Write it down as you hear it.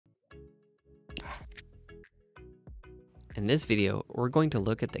In this video, we're going to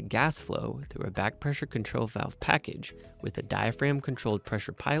look at the gas flow through a back pressure control valve package with a Diaphragm Controlled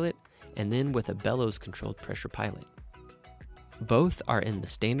Pressure Pilot and then with a Bellows Controlled Pressure Pilot. Both are in the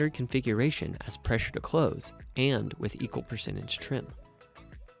standard configuration as pressure to close and with equal percentage trim.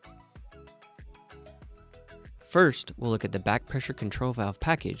 First, we'll look at the back pressure control valve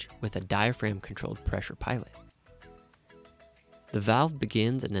package with a Diaphragm Controlled Pressure Pilot. The valve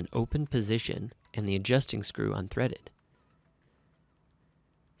begins in an open position and the adjusting screw unthreaded.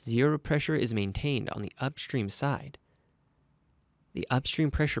 Zero pressure is maintained on the upstream side. The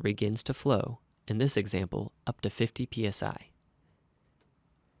upstream pressure begins to flow, in this example, up to 50 psi.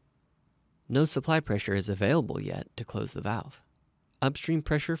 No supply pressure is available yet to close the valve. Upstream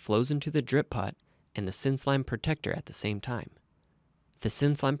pressure flows into the drip pot and the sense line protector at the same time. The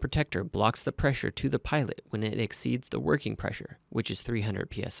sense line protector blocks the pressure to the pilot when it exceeds the working pressure, which is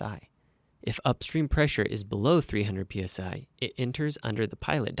 300 psi. If upstream pressure is below 300 psi, it enters under the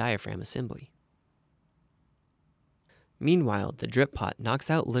pilot diaphragm assembly. Meanwhile, the drip pot knocks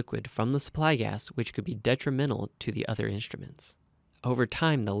out liquid from the supply gas, which could be detrimental to the other instruments. Over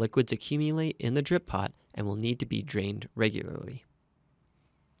time, the liquids accumulate in the drip pot and will need to be drained regularly.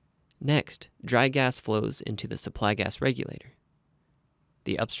 Next, dry gas flows into the supply gas regulator.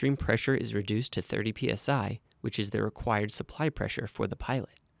 The upstream pressure is reduced to 30 psi, which is the required supply pressure for the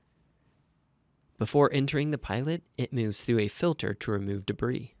pilot. Before entering the pilot, it moves through a filter to remove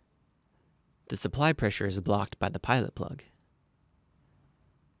debris. The supply pressure is blocked by the pilot plug.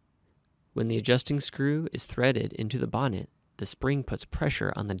 When the adjusting screw is threaded into the bonnet, the spring puts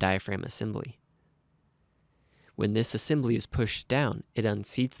pressure on the diaphragm assembly. When this assembly is pushed down, it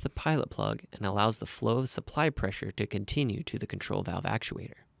unseats the pilot plug and allows the flow of supply pressure to continue to the control valve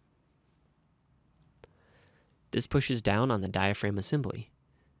actuator. This pushes down on the diaphragm assembly.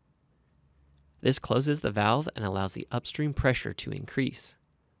 This closes the valve and allows the upstream pressure to increase.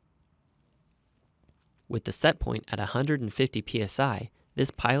 With the set point at 150 psi,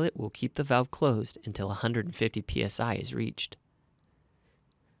 this pilot will keep the valve closed until 150 psi is reached.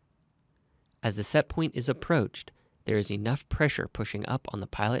 As the set point is approached, there is enough pressure pushing up on the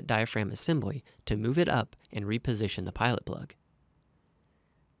pilot diaphragm assembly to move it up and reposition the pilot plug.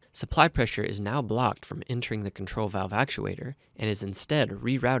 Supply pressure is now blocked from entering the control valve actuator and is instead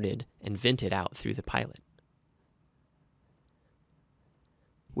rerouted and vented out through the pilot.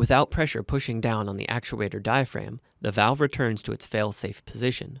 Without pressure pushing down on the actuator diaphragm, the valve returns to its fail-safe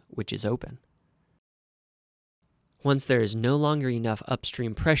position, which is open. Once there is no longer enough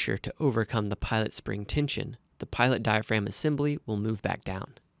upstream pressure to overcome the pilot spring tension, the pilot diaphragm assembly will move back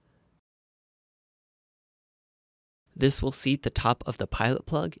down. This will seat the top of the pilot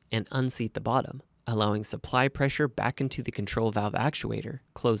plug and unseat the bottom, allowing supply pressure back into the control valve actuator,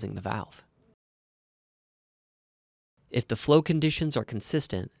 closing the valve. If the flow conditions are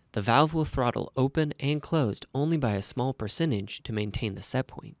consistent, the valve will throttle open and closed only by a small percentage to maintain the set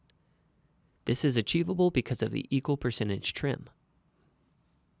point. This is achievable because of the equal percentage trim.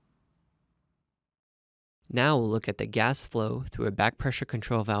 Now we'll look at the gas flow through a back pressure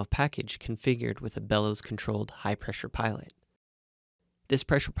control valve package configured with a Bellows Controlled High Pressure Pilot. This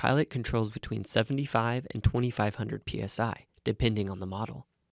pressure pilot controls between 75 and 2500 psi, depending on the model.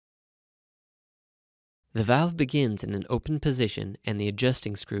 The valve begins in an open position and the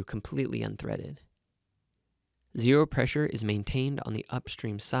adjusting screw completely unthreaded. Zero pressure is maintained on the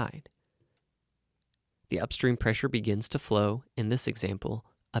upstream side. The upstream pressure begins to flow, in this example,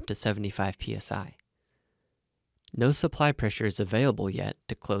 up to 75 psi. No supply pressure is available yet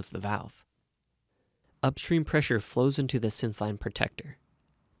to close the valve. Upstream pressure flows into the sense line protector.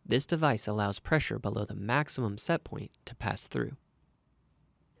 This device allows pressure below the maximum set point to pass through.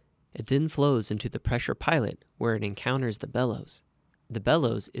 It then flows into the pressure pilot where it encounters the bellows. The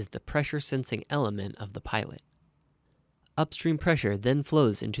bellows is the pressure sensing element of the pilot. Upstream pressure then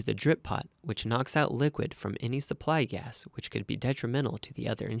flows into the drip pot, which knocks out liquid from any supply gas which could be detrimental to the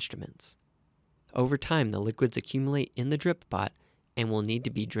other instruments. Over time, the liquids accumulate in the drip pot and will need to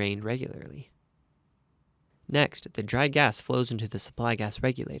be drained regularly. Next, the dry gas flows into the supply gas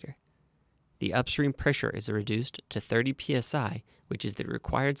regulator. The upstream pressure is reduced to 30 psi, which is the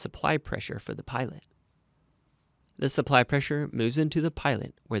required supply pressure for the pilot. The supply pressure moves into the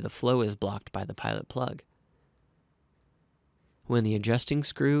pilot where the flow is blocked by the pilot plug. When the adjusting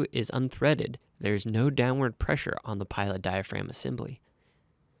screw is unthreaded, there is no downward pressure on the pilot diaphragm assembly.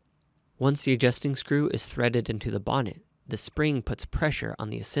 Once the adjusting screw is threaded into the bonnet, the spring puts pressure on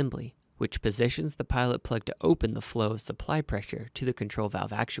the assembly, which positions the pilot plug to open the flow of supply pressure to the control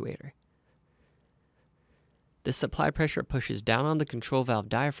valve actuator. This supply pressure pushes down on the control valve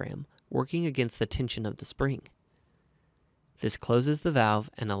diaphragm, working against the tension of the spring. This closes the valve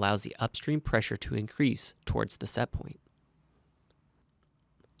and allows the upstream pressure to increase towards the set point.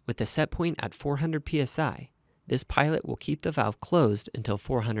 With the set point at 400 psi, this pilot will keep the valve closed until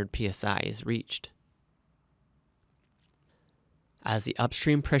 400 psi is reached. As the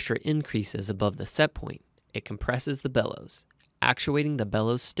upstream pressure increases above the set point, it compresses the bellows, actuating the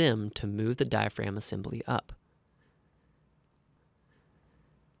bellows stem to move the diaphragm assembly up.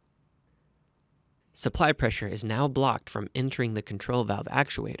 Supply pressure is now blocked from entering the control valve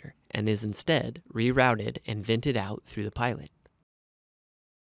actuator and is instead rerouted and vented out through the pilot.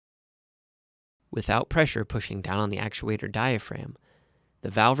 Without pressure pushing down on the actuator diaphragm,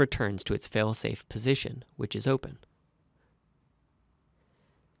 the valve returns to its fail-safe position, which is open.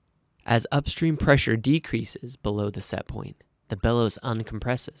 As upstream pressure decreases below the set point, the bellows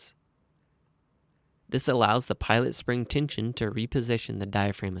uncompresses. This allows the pilot spring tension to reposition the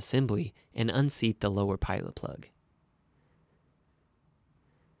diaphragm assembly and unseat the lower pilot plug.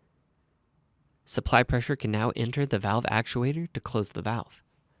 Supply pressure can now enter the valve actuator to close the valve.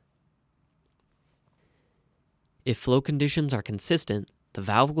 If flow conditions are consistent, the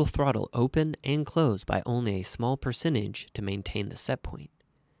valve will throttle open and close by only a small percentage to maintain the set point.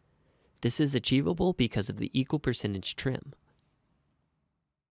 This is achievable because of the equal percentage trim.